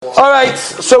Alright,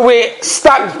 so we're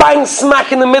stuck bang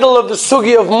smack in the middle of the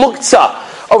sugi of muktzah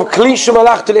of Kli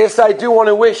Shemalach Toleh. I do want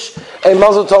to wish a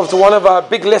mazel tov to one of our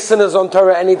big listeners on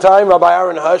Torah Anytime, Rabbi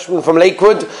Aaron Hirschman from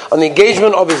Lakewood, on the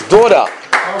engagement of his daughter,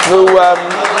 who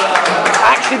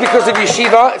actually because of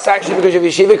yeshiva, it's actually because of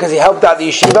yeshiva, because he helped out the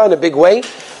yeshiva in a big way,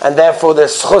 and therefore the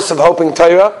schus of hoping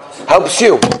Torah helps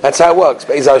you. That's how it works.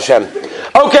 Be'ez Hashem.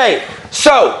 Okay,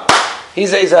 so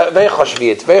he's a very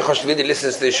choshviyit. Very choshviyit. He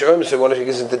listens to the Shurim, so one of you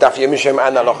listens to Daf Yomi Shem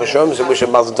and Halacha Shurim, so wish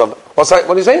him mazel tov. What's that?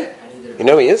 What do you say? You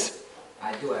know he is?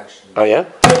 I do actually. Oh yeah?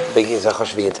 Big is a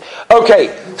choshviyit.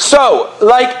 Okay, so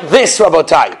like this,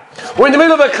 Rabotai. We're in the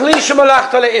middle of a Kli Shemalach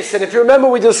Toleh Issa. And if you remember,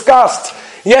 we discussed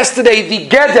yesterday the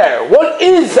Geder. What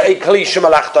is a Kli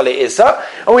Shemalach Toleh Issa?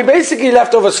 And we basically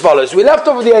left off as follows. We left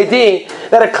off with the idea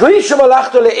that a Kli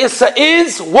Shemalach Toleh Issa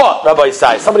is what, Rabbi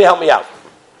Isai? Somebody help me out.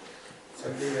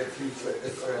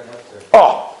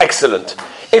 Oh, excellent.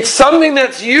 It's something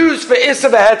that's used for Issa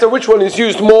v'Heter. Which one is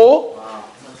used more?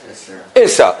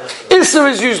 Issa. Issa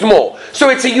is used more. So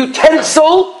it's a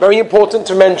utensil, very important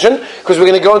to mention, because we're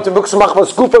going to go into Muktzah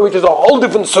Machmas Gufa, which is a whole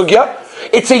different sugya.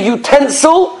 It's a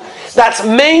utensil that's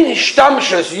main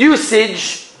shtamshus,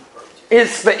 usage,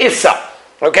 is for Issa.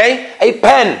 Okay? A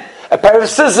pen, a pair of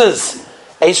scissors,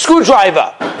 a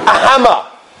screwdriver, a hammer,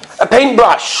 a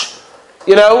paintbrush.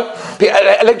 You know,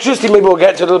 electricity maybe we'll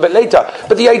get to a little bit later.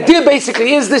 But the idea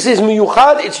basically is this is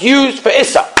miyuchad, it's used for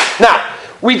Issa. Now,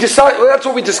 that's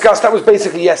what we discussed. That was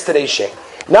basically yesterday's share.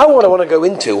 Now what I want to go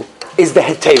into is the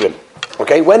heterim.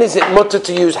 Okay, when is it mutter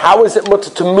to use? How is it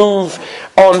mutter to move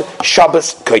on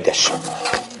Shabbos Kodesh?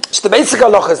 So the basic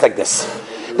halacha is like this.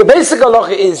 The basic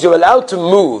halacha is you're allowed to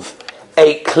move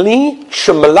a kli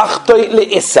shemalachtoi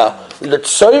le'issa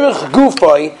l'tzorich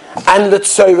gufoi and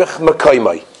l'tzorich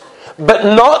makoimoi, but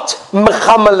not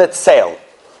mechama letzeil.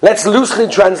 Let's loosely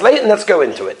translate and let's go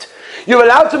into it. You're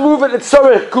allowed to move it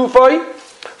l'tzorich gufoi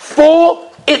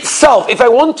for itself. If I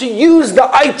want to use the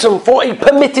item for a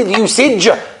permitted usage,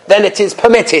 then it is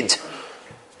permitted.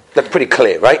 That's pretty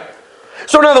clear, right?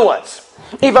 So in other words,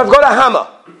 if I've got a hammer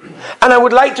and I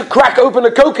would like to crack open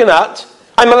a coconut,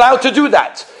 I'm allowed to do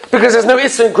that. Because there's no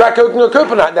issa in crack opening a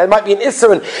coconut. There might be an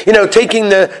issa in, taking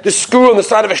the screw on the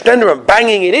side of a stender and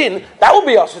banging it in. That would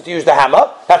be also to use the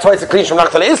hammer. That's why it's a Kli Shemalach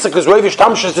Toleh Issa, because Rovish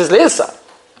Tamshus is le'issa.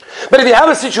 But if you have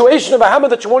a situation of a hammer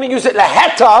that you want to use it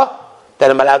le'heta, then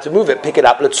I'm allowed to move it, pick it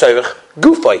up, l'tzorich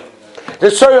gufoi.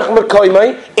 L'tzorich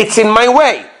makoimoi, it's in my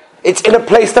way. It's in a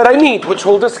place that I need, which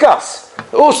we'll discuss.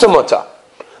 Also mutter.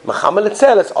 Mechama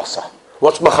letzel is osa.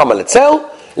 What's mechama letzel?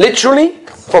 Literally,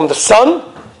 from the sun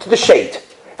to the shade.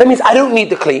 That means I don't need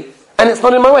the kli, and it's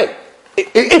not in my way.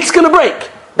 It's going to break.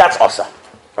 That's osa.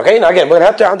 Okay, now again, we're going to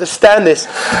have to understand this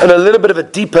on a little bit of a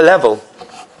deeper level,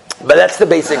 but that's the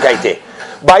basic idea.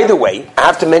 By the way, I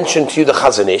have to mention to you the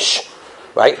Chazon Ish.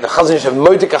 Right, the Chazon Ish of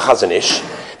Moedika Chazon Ish.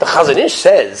 The Chazon Ish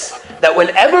says that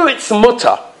whenever it's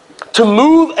mutter to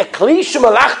move a Kli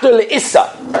Shemalach Toleh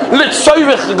Issa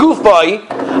l'tzorich gufoi,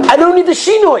 I don't need the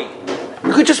shinoi.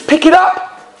 You could just pick it up.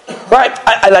 Right,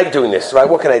 I like doing this. Right,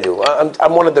 what can I do?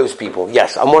 I'm one of those people.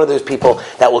 Yes, I'm one of those people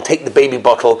that will take the baby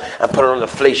bottle and put it on the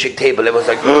fleishik table. Everyone's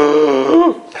like,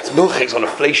 that's milchiks on a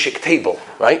fleishik table,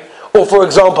 right? Or for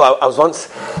example, I was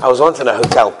once in a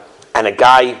hotel and a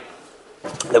guy.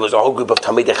 There was a whole group of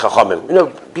Talmidei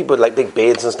Chachamim, people with like big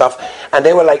beards and stuff, and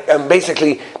they were like,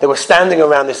 basically, they were standing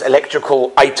around this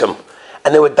electrical item,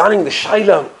 and they were donning the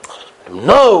shaila.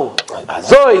 No,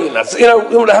 azoi,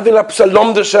 having like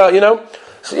salomdasha,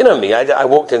 So me, I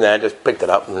walked in there, just picked it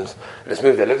up, and just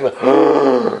moved it. Looked at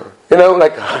me,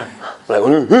 like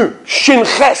Shin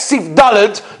Ches Sif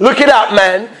Daled. Look it up,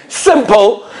 man.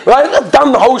 Simple. Right? I've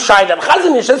done the whole shayla.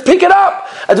 Chazon Ish says, pick it up.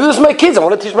 I do this with my kids. I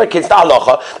want to teach my kids the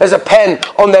halacha. There's a pen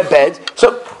on their bed.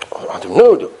 So, I don't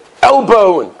know,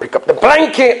 elbow and pick up the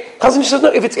blanket. Chazon Ish says,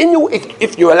 no, if it's in your,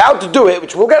 if you're allowed to do it,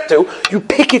 which we'll get to, you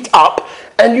pick it up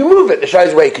and you move it. The shayla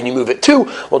is way, can you move it too?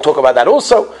 We'll talk about that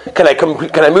also. Can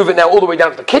I move it now all the way down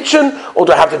to the kitchen? Or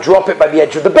do I have to drop it by the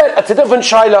edge of the bed? That's a different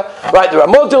shayla. Right? There are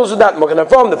more deals with that. We're going to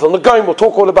farm the film going. We'll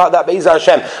talk all about that. Be'ez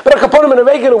Hashem. But I can put them in a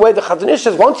regular way. The Chazon Ish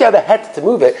says, once you have a head to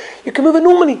move it, you can move it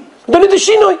normally. You don't need the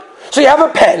shinoi. So you have a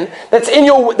pen that's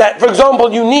that, for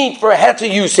example, you need for a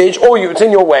heter usage, or it's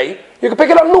in your way. You can pick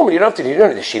it up normally. You don't need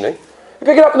the shinoi. You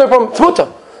pick it up, no problem. It's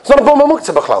mutter. It's not a problem of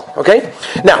muktzah b'chlal. Okay.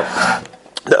 Now,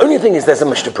 the only thing is there's a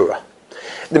Mishnah Berurah.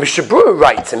 The Mishnah Berurah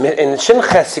writes in Shin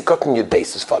Ches Sikot Yud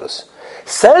Beis as follows.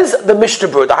 Says the Mishnah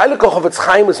Berurah, the Heilige Chofetz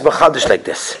Chaim was machadish like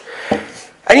this.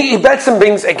 And he bets and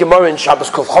brings a Gemara in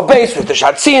Shabbos Kuf Chabeis, which the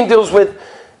Shatzion deals with.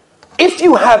 If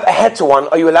you have a heter one,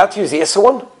 are you allowed to use the Issa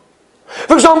one?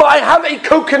 For example, I have a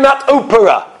coconut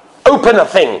opener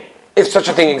thing. if such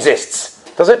a thing exists.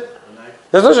 Does it?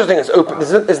 There's no such thing as open.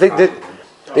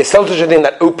 They sell such a thing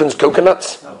that opens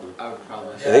coconuts?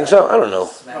 You think so? I don't know.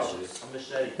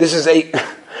 This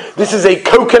is a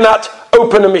coconut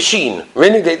opener machine.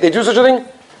 Really? They do such a thing?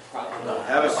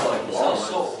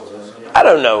 I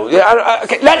don't know.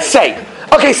 Okay, let's say.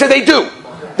 Okay, so they do.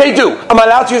 They do. Am I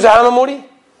allowed to use a hammer, Morty?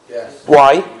 Yes.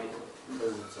 Why?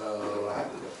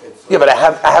 Yeah, but I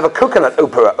have a coconut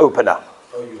opener.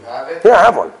 Oh, you have it? Yeah, I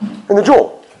have one in the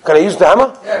drawer. Can I use the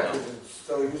hammer? Yeah, because it's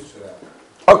still used for that.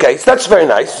 Okay, so that's very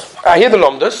nice. I hear the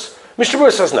lomdus. Mr.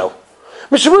 Brewer says no.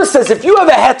 Mr. Brewer says if you have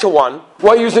a heter one,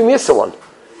 why are you using the issa one?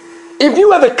 If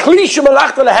you have a klisha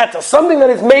malachta leheter, something that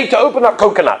is made to open up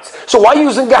coconuts, so why are you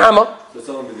using the hammer?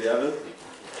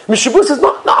 Mr. Brewer says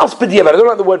not as b'diavad. I don't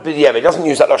like the word b'diavad. He doesn't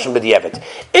use that lashon b'diavad.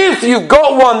 If you've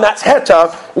got one that's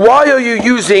heter, why are you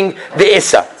using the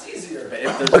issa?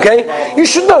 Okay? You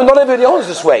should know, not everybody holds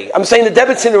this way. I'm saying the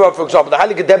Debbetzin Rav, for example, the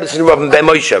Heilige Debbetzin Rav in Ben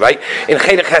Moshe, right? In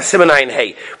Chelek HaSimonai and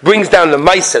Hay, brings down the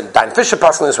Maisen, Dan Fisher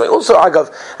passing this way, also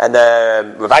Agav, and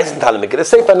Rav Eisenthal and Megillah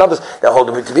Sefer and others, they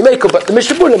hold it to be Mekel, but the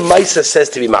Mishabur and Maisa says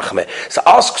to be Machmeh. So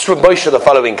asks Rav Moshe the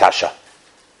following kasha.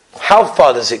 How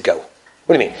far does it go?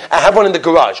 What do you mean? I have one in the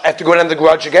garage. I have to go down to the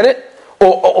garage to get it?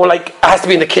 Or like, it has to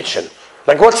be in the kitchen?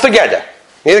 Like, what's together?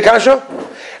 You hear the kasha?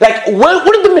 Like, what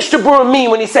did the Mishnah Berurah mean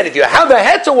when he said, if you have a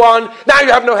heter one, now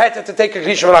you have no heter to take a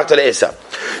klisha malachta le'isa?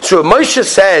 So Moshe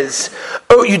says,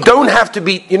 you don't have to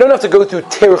go through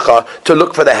tircha to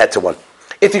look for the heter one.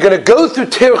 If you're going to go through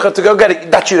tircha to go get it,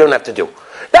 that you don't have to do.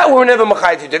 That we're never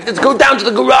machayit to do. If it's go down to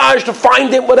the garage to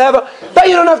find it, whatever, that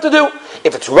you don't have to do.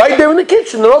 If it's right there in the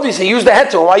kitchen, then obviously use the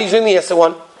heter one. Why are you using the issa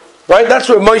one? Right? That's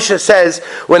what Moshe says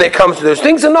when it comes to those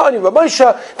things. And not only Rav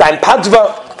Moshe, Dain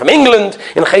Padva from England,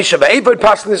 in Chesha Ve'evod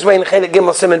passing this way, in Chelek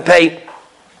Gimel Siman Pei,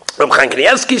 Rav Chaim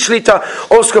Kanievsky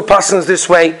Shlita also passes this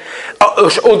way.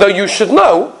 Although you should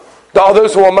know, there are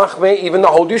those who are machmeh, even the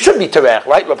hold you should be terech,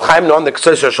 right? Rav Chaim Noam, the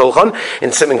Ksosha Shulchan, in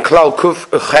Klal Kuf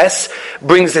Ches,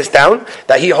 brings this down,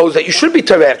 that he holds that you should be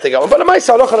terech to go on. But the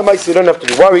Maisa, you don't have to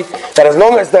be worried, that as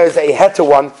long as there is a heter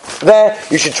one there,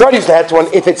 you should try to use the heter one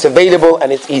if it's available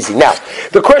and it's easy. Now,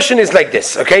 the question is like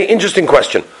this, okay? Interesting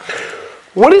question.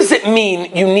 What does it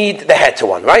mean you need the heter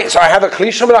one, right? So I have a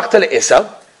klisha malachta le'isa,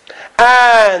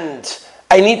 and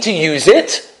I need to use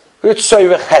it. Not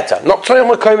tzorech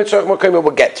makom,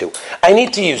 we'll get to. I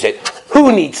need to use it.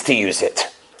 Who needs to use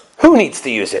it? Who needs to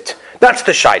use it? That's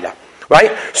the shaila,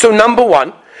 right? So number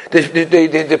one,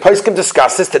 the poskim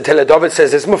discuss this. The David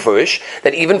says it's mufurish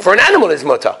that even for an animal is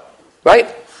mutter, right?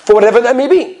 For whatever that may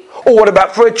be. Or what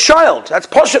about for a child? That's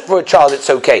poshut for a child.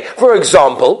 It's okay. For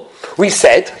example, we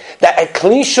said that a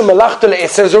klisha melachta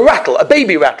le'isa is a rattle, a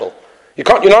baby rattle. You're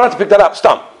not allowed to pick that up.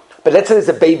 Stump. But let's say there's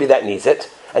a baby that needs it.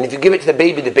 And if you give it to the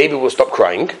baby will stop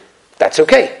crying. That's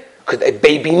okay. Because a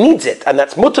baby needs it. And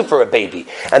that's mutter for a baby.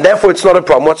 And therefore it's not a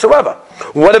problem whatsoever.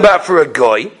 What about for a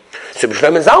goy? So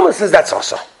B'Shlomo Zalman says that's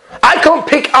also. I can't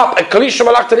pick up a kalisha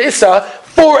malachta issa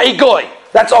for a goy.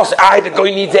 That's also. The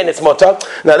goy needs it and it's mutter.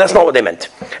 No, that's not what they meant.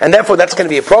 And therefore that's going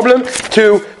to be a problem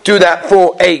to do that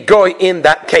for a goy in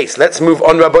that case. Let's move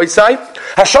on, Rabbi Isai.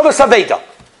 Hashavas Aveda.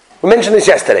 We mentioned this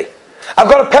yesterday. I've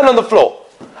got a pen on the floor.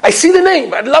 I see the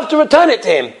name. I'd love to return it to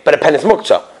him. But a pen is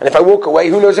muktzah. And if I walk away,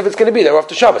 who knows if it's going to be there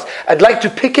after Shabbos. I'd like to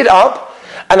pick it up,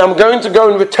 and I'm going to go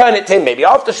and return it to him. Maybe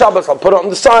after Shabbos, I'll put it on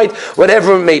the side,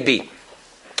 whatever it may be.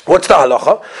 What's the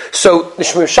halacha? So, the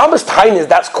Shmir Shabbos Tainis,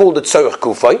 that's called the tzorech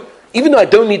kufay. Even though I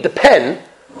don't need the pen,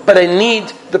 but I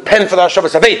need the pen for the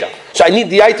Shabbos Aveda. So I need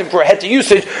the item for a heter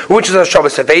usage, which is a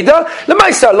Shabbos Aveda.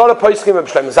 Lemaisa, a lot of poskim of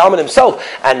Shlomo Zalman himself,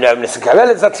 and Nissen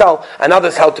Karel Zatzal, and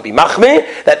others held to be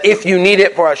machmeh, that if you need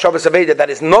it for a Shabbos Aveda, that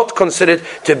is not considered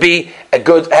to be a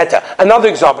good heter. Another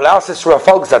example, I asked this for a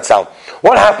Folk Zatzal.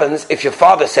 What happens if your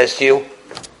father says to you,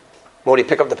 Morty,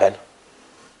 pick up the pen?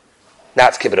 Now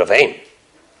it's kibbut of aim.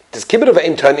 Does kibbut of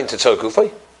aim turn into tzorech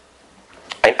kufay?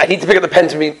 I need to pick up the pen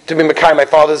to be Makai, my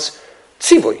father's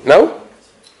Tzivui, no?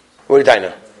 What do you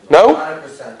know? No?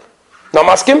 100%. Not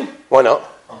maskim? Why not?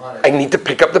 100. I need to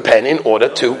pick up the pen in order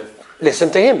to listen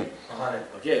to him. 100.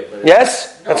 Okay, but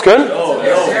Yes? That's good? No,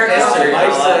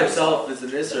 Isser himself is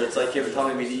an Isser. It's like him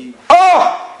telling me to eat.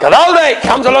 Oh! Gadalde!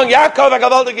 Comes along Yaakov,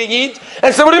 Gadalde Geyid,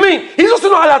 and so what do you mean? He's also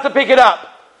not allowed to pick it up.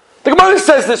 The Gemara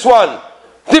says this one.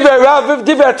 Divrei Rav,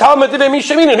 Divrei Talmud, Divrei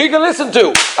Mishamin, who you can listen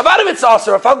to? Avada it's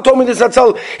Aser. Rafal told me this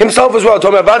himself as well.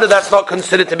 Told me Avada that's not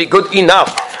considered to be good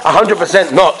enough.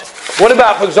 100% not. What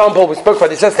about, for example, we spoke about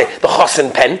this yesterday, the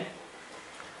Chosin pen.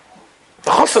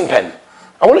 The Chosin pen.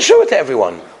 I want to show it to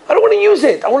everyone. I don't want to use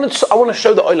it. I want to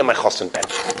show the oil of my Chosin pen.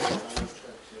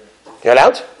 You're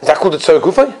allowed? Is that called a tzorech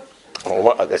kufay?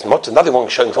 Well, there's nothing wrong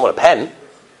with showing someone a pen.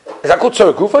 Is that called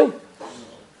tzorech gufay?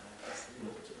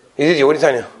 What are you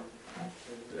saying?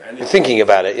 You're thinking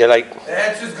about it. You're like... The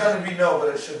answer's going to be no,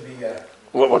 but it should be yeah.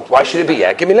 Why should it be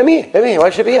yeah? Let me hear. Why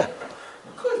should it be yeah?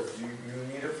 Because you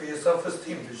need it for your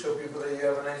self-esteem, to show people that you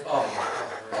have a nice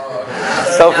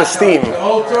Self-esteem.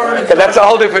 Okay, that's a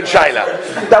whole different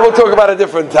shaila. That we'll talk about a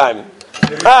different time.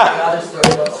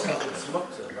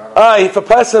 If a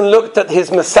person looked at his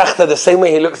Masechta the same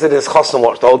way he looks at his Choson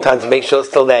watch the whole time to make sure it's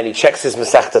still there, and he checks his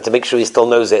Masechta to make sure he still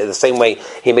knows it the same way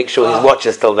he makes sure his watch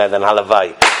is still there, then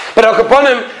halavai. But Al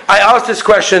Kaponim, I asked this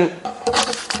question,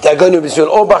 they're going to Bizul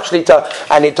Orbach Shlita,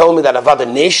 and he told me that Avada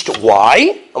Nisht.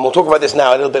 Why? And we'll talk about this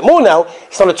now a little bit more now.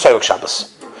 It's not a Tzorech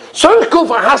Shabbos. Tzorech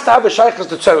Gufay has to have a shaykhs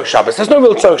to Tzorech Shabbos. There's no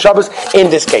real Tzorech Shabbos in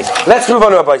this case. Let's move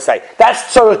on to what I say.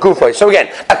 That's Tzorech Gufay. So again,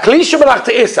 a Klisha Malach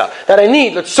Te'isa that I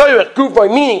need, the Tzorech Gufay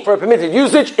meaning for a permitted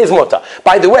usage is mutter.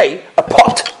 By the way, a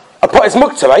pot is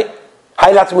muktzah, right? How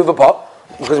allowed to move a pot?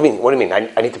 What do you mean?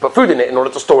 I need to put food in it in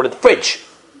order to store it in the fridge,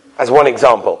 as one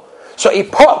example. So a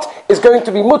pot is going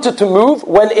to be mutter to move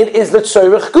when it is the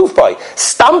tzorech gufay.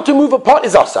 Stam to move a pot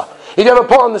is asa. If you have a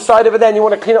pot on the side over there and you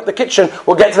want to clean up the kitchen,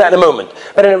 we'll get to that in a moment.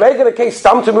 But in a regular case,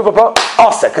 stam to move a pot,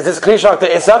 asa, because it's a klisha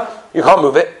to isa, you can't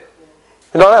move it.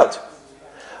 You're not allowed.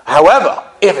 However,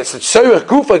 if it's a tzorech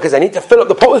gufay because I need to fill up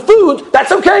the pot with food,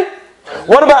 that's okay.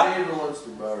 What about?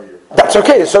 That's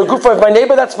okay. So gufay of my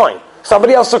neighbor, that's fine.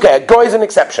 Somebody else, okay. A goy is an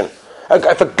exception.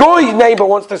 If a goy neighbor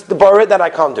wants to borrow it, then I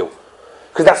can't do.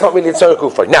 Because that's not really a tzorech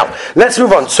gufay. Now, let's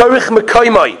move on. Tzorech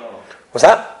mekoymai. What's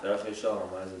that?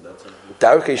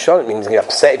 Darek Yishalom means you're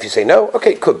upset if you say no.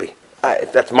 Okay, it could be.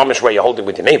 If that's mamish where you're holding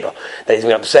with your neighbor, that he's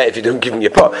going to be upset if you don't give him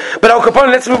your pot. But Al Capone,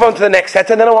 let's move on to the next set,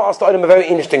 and then I'll start him a very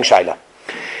interesting shaila.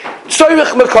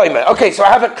 Tzorech mekoymai. Okay, so I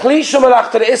have a klisha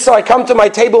malach to the issa. I come to my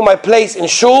table, my place in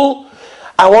shul.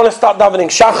 I want to start davening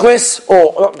shachris,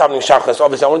 or not davening shachris,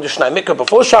 obviously I want to do shnai mikvah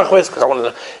before shachris, because I want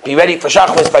to be ready for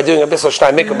shachris by doing a bissel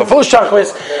shnai mikvah before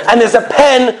shachris, and there's a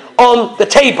pen on the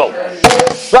table.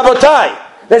 Rabotai,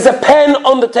 there's a pen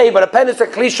on the table. A pen is a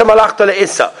klisha malach to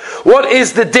le'issa. What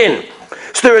is the din?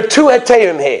 So there are two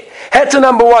heterim here. Heter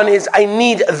number one is I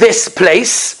need this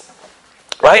place.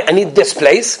 Right, I need this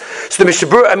place. So the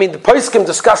Mishabur, the Poskim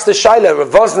discuss the Shaila, Rav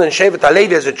Vosna and Shevet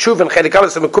HaLevi as a Tshuva and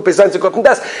Chedekalas and Mekupei Zayin Tzukot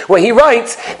Das, where he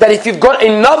writes that if you've got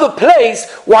another place,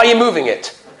 why are you moving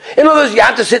it? In other words, you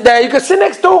have to sit there, you can sit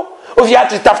next door. Or if you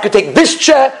have to take this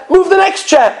chair, move the next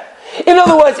chair. In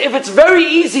other words, if it's very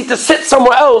easy to sit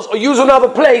somewhere else or use another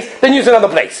place, then use another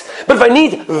place. But if I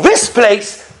need this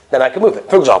place, then I can move it.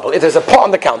 For example, if there's a pot on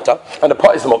the counter, and the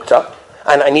pot is mukta,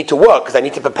 and I need to work because I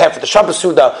need to prepare for the Shabbos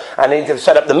Suda and I need to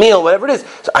set up the meal, whatever it is.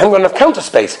 So I haven't got enough counter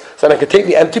space. So then I can take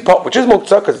the empty pot, which is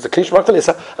muktzah, because it's a klish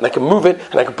maktalisa, and I can move it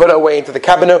and I can put it away into the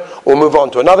cabinet or move it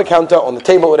onto another counter, on the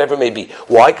table, whatever it may be.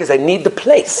 Why? Because I need the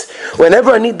place.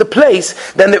 Whenever I need the place,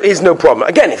 then there is no problem.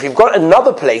 Again, if you've got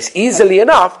another place easily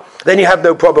enough, then you have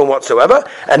no problem whatsoever,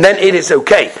 and then it is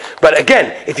okay. But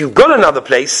again, if you've got another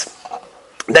place,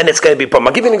 then it's going to be a problem.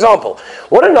 I'll give you an example.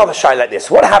 What another shy like this?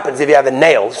 What happens if you have a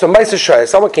nail? So Meister Shai,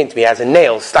 someone came to me, has a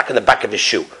nail stuck in the back of his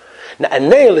shoe. Now a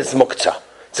nail is muktzah.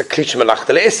 It's a klish malach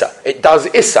to issa. It does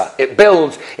issa. It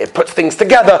builds. It puts things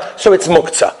together. So it's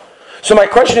muktzah. So my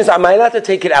question is, am I allowed to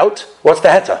take it out? What's the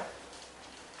heter?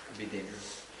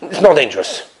 It's not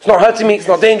dangerous. It's not hurting me. It's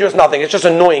not dangerous. Nothing. It's just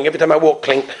annoying. Every time I walk,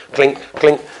 clink, clink,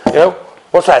 clink. You know?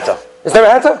 What's the heter? Is there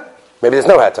a heter? Maybe there's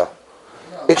no heter.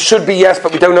 It should be yes,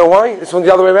 but we don't know why. This one's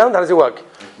the other way around. How does it work?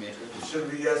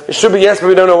 It should be yes, but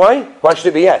we don't know why. Why should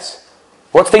it be yes?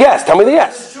 What's the yes? Tell me the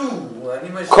yes.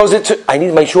 Because I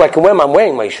need my shoe. I can wear them. I'm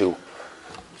wearing my shoe.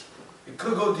 It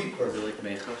could go deeper.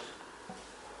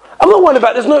 I'm not worried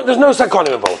about. There's no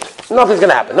psychotic involved. Nothing's going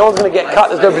to happen. No one's going to get cut.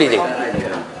 There's no bleeding.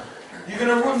 You're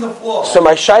going to ruin the floor. So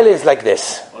my shaila is like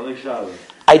this.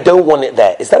 I don't want it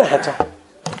there. Is that a heter?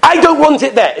 I don't want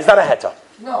it there. Is that a heter?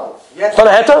 No. Yes. It's not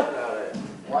a heter?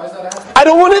 Why is that a heter? I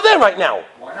don't want it there right now.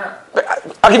 Why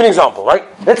not? I'll give you an example, right?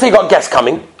 Let's say you got guests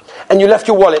coming, and you left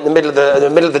your wallet in the middle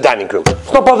of the dining room.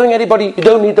 It's not bothering anybody. You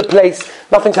don't need the place.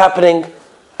 Nothing's happening.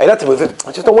 I'd have to move it.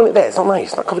 I just don't want it there. It's not nice.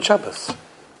 It's not covered Shabbos.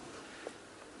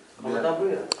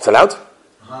 It's allowed?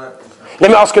 Let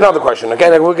me ask you another question.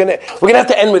 Okay, we're gonna have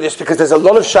to end with this because there's a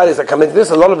lot of shaylas that come into this,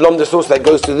 a lot of lomda source that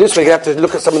goes to this. We're gonna have to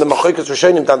look at some of the machoikas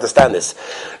rishonim to understand this.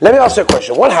 Let me ask you a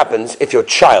question. What happens if your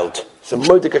child? So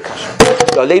moedika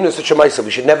kasha. Lo aleinu such a ma'isa.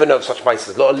 We should never know of such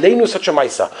ma'isas. Lo aleinu such a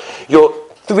ma'isa. Your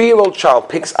 3-year-old child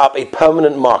picks up a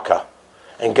permanent marker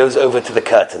and goes over to the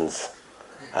curtains.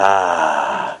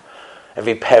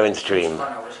 Every parent's dream.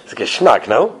 It's like a schmuck,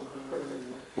 no?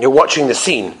 You're watching the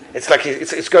scene. It's like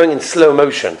it's going in slow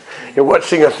motion. You're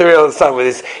watching a 3-year-old son with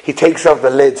his. He takes off the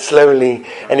lid slowly,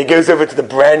 and he goes over to the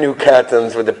brand new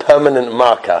curtains with the permanent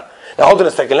marker. Now hold on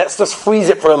a second. Let's just freeze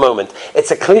it for a moment.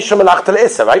 It's a klisha malachta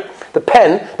le'issa, right? The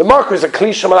pen, the marker is a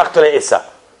klisha malachta le'issa.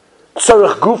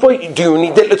 Tzorich gufoy. Do you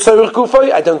need it l'tzorich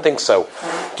gufoy? I don't think so.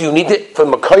 Do you need it for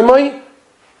makoymoi?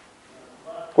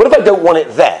 What if I don't want it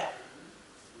there?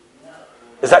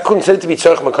 Is that considered to be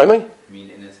tzorich makoymoi? You mean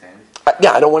in his hand?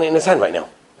 Yeah, I don't want it in his hand right now.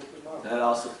 That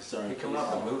also concern. Pick him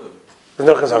up and move him. There's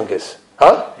no chazankis.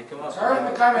 Huh? Pick him up.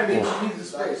 Tzarech Mekayim means you need the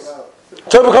space.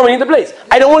 So become need the place.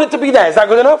 I don't want it to be there. Is that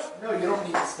good enough? No, you don't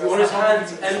need the space. You want his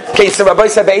hands empty. Okay, so Rabbi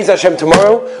said Be'ez Hashem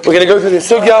tomorrow. We're going to go through the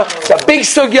sugya. It's a big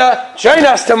sugya. Join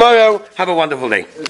us tomorrow. Have a wonderful day.